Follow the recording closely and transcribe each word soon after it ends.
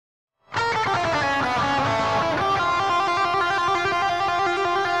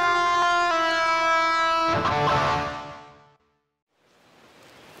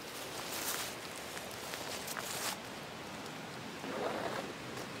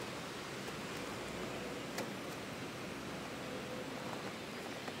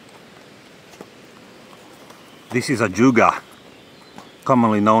This is Ajuga,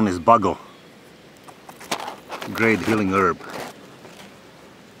 commonly known as Bugle. Great healing herb.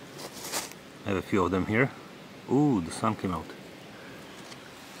 I have a few of them here. Ooh, the sun came out.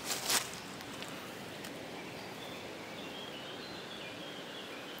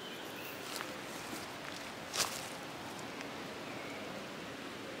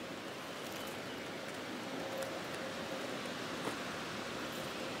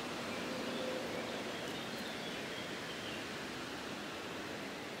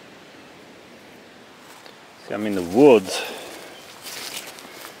 I'm in the woods.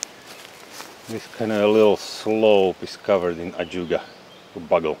 This kind of a little slope is covered in Ajuga, or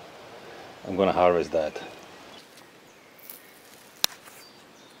Bugle. I'm gonna harvest that.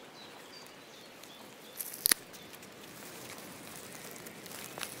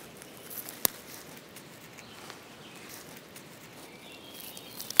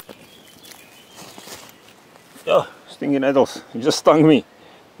 Oh, stinging nettles! You just stung me.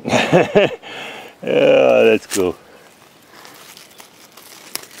 Yeah, that's cool.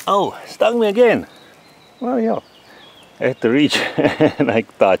 Oh, stung me again. Well, yeah. I had to reach and I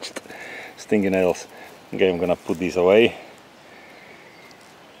touched stinging nettles. Okay, I'm gonna put these away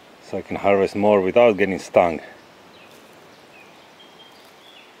so I can harvest more without getting stung.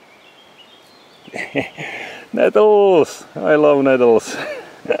 Nettles! I love nettles.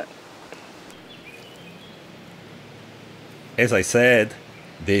 As I said,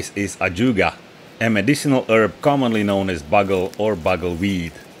 this is Ajuga, a medicinal herb commonly known as Bugle or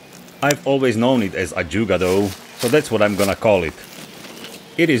Bugleweed. I've always known it as Ajuga though, so that's what I'm gonna call it.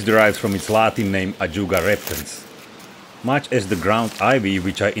 It is derived from its Latin name Ajuga Reptans. Much as the ground ivy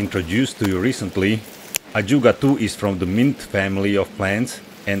which I introduced to you recently, Ajuga too is from the mint family of plants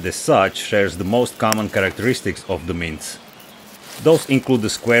and as such shares the most common characteristics of the mints. Those include the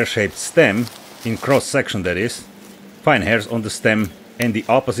square-shaped stem, in cross-section that is, fine hairs on the stem and the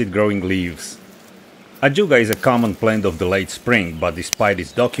opposite growing leaves. Ajuga is a common plant of the late spring, but despite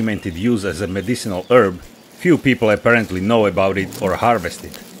its documented use as a medicinal herb, few people apparently know about it or harvest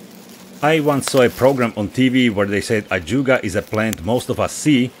it. I once saw a program on TV where they said Ajuga is a plant most of us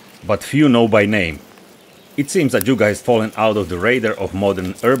see, but few know by name. It seems Ajuga has fallen out of the radar of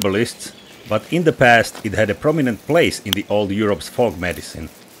modern herbalists, but in the past it had a prominent place in the old Europe's folk medicine.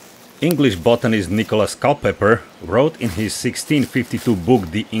 English botanist Nicolas Culpeper wrote in his 1652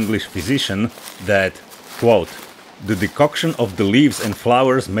 book The English Physician that, quote, "The decoction of the leaves and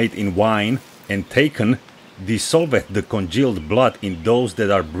flowers made in wine and taken dissolveth the congealed blood in those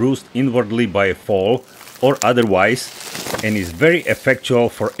that are bruised inwardly by a fall or otherwise, and is very effectual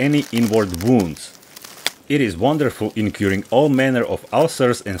for any inward wounds. It is wonderful in curing all manner of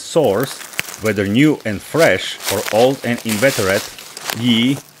ulcers and sores, whether new and fresh or old and inveterate,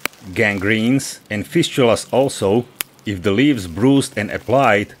 yea, gangrenes and fistulas also, if the leaves bruised and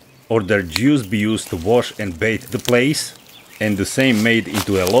applied, or their juice be used to wash and bathe the place, and the same made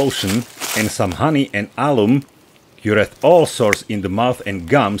into a lotion, and some honey and alum, cureth all sores in the mouth and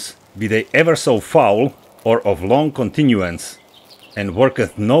gums, be they ever so foul, or of long continuance, and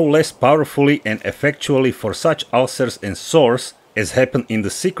worketh no less powerfully and effectually for such ulcers and sores as happen in the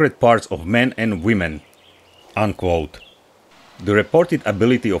secret parts of men and women." Unquote. The reported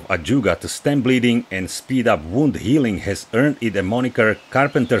ability of Ajuga to stem bleeding and speed up wound healing has earned it a moniker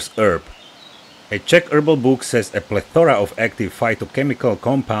Carpenter's herb. A Czech herbal book says a plethora of active phytochemical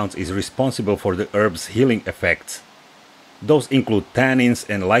compounds is responsible for the herb's healing effects. Those include tannins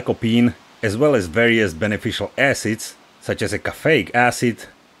and lycopene, as well as various beneficial acids such as a caffeic acid,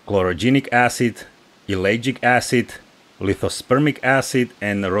 chlorogenic acid, ellagic acid, lithospermic acid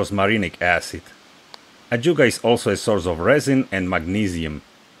and rosmarinic acid. Ajuga is also a source of resin and magnesium.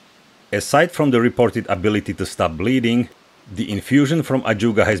 Aside from the reported ability to stop bleeding, the infusion from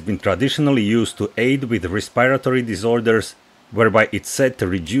Ajuga has been traditionally used to aid with respiratory disorders, whereby it's said to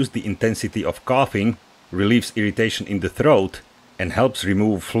reduce the intensity of coughing, relieves irritation in the throat, and helps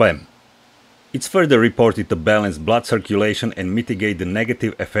remove phlegm. It's further reported to balance blood circulation and mitigate the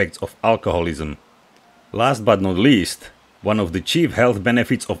negative effects of alcoholism. Last but not least, one of the chief health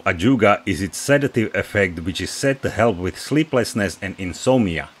benefits of Ajuga is its sedative effect, which is said to help with sleeplessness and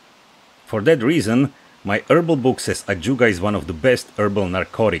insomnia. For that reason, my herbal book says Ajuga is one of the best herbal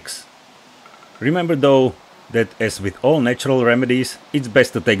narcotics. Remember though, that as with all natural remedies, it's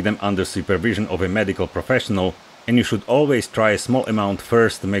best to take them under supervision of a medical professional, and you should always try a small amount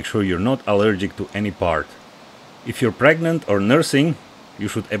first to make sure you're not allergic to any part. If you're pregnant or nursing, you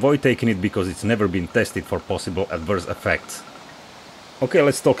should avoid taking it because it's never been tested for possible adverse effects. Okay,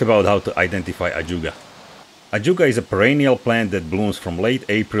 let's talk about how to identify Ajuga. Ajuga is a perennial plant that blooms from late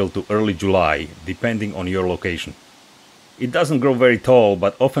April to early July, depending on your location. It doesn't grow very tall,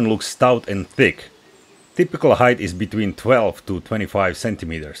 but often looks stout and thick. Typical height is between 12 to 25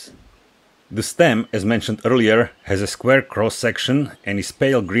 centimeters. The stem, as mentioned earlier, has a square cross-section and is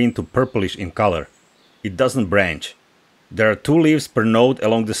pale green to purplish in color. It doesn't branch. There are 2 leaves per node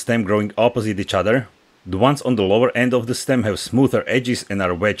along the stem growing opposite each other. The ones on the lower end of the stem have smoother edges and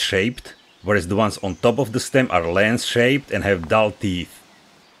are wedge-shaped, whereas the ones on top of the stem are lance-shaped and have dull teeth.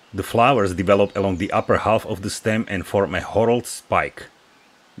 The flowers develop along the upper half of the stem and form a whorled spike.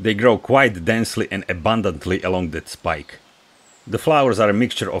 They grow quite densely and abundantly along that spike. The flowers are a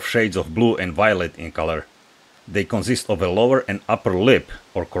mixture of shades of blue and violet in color. They consist of a lower and upper lip,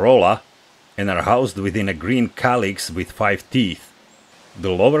 or corolla, and are housed within a green calyx with 5 teeth.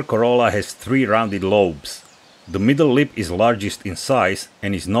 The lower corolla has 3 rounded lobes. The middle lip is largest in size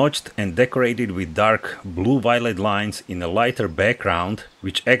and is notched and decorated with dark blue-violet lines in a lighter background,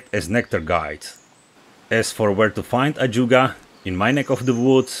 which act as nectar guides. As for where to find Ajuga, in my neck of the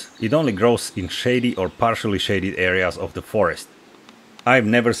woods, it only grows in shady or partially shaded areas of the forest. I've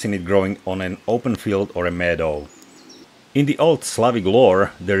never seen it growing on an open field or a meadow. In the old Slavic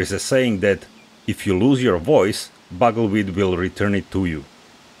lore, there is a saying that if you lose your voice, Bugleweed will return it to you.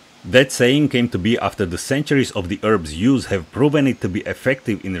 That saying came to be after the centuries of the herb's use have proven it to be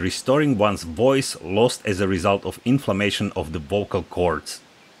effective in restoring one's voice lost as a result of inflammation of the vocal cords.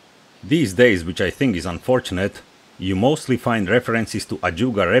 These days, which I think is unfortunate, you mostly find references to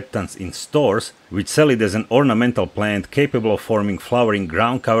Ajuga Reptans in stores, which sell it as an ornamental plant capable of forming flowering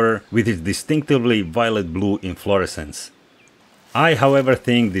ground cover with its distinctively violet-blue inflorescence. I, however,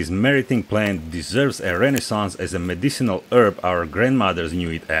 think this meriting plant deserves a renaissance as a medicinal herb our grandmothers knew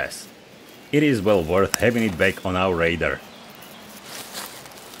it as. It is well worth having it back on our radar.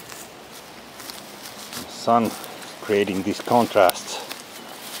 The sun creating these contrasts.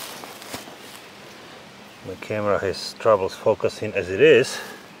 The camera has troubles focusing as it is.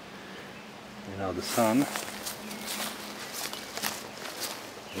 You know, the sun.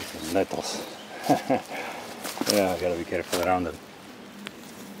 This is Nettles. Yeah, I gotta be careful around them.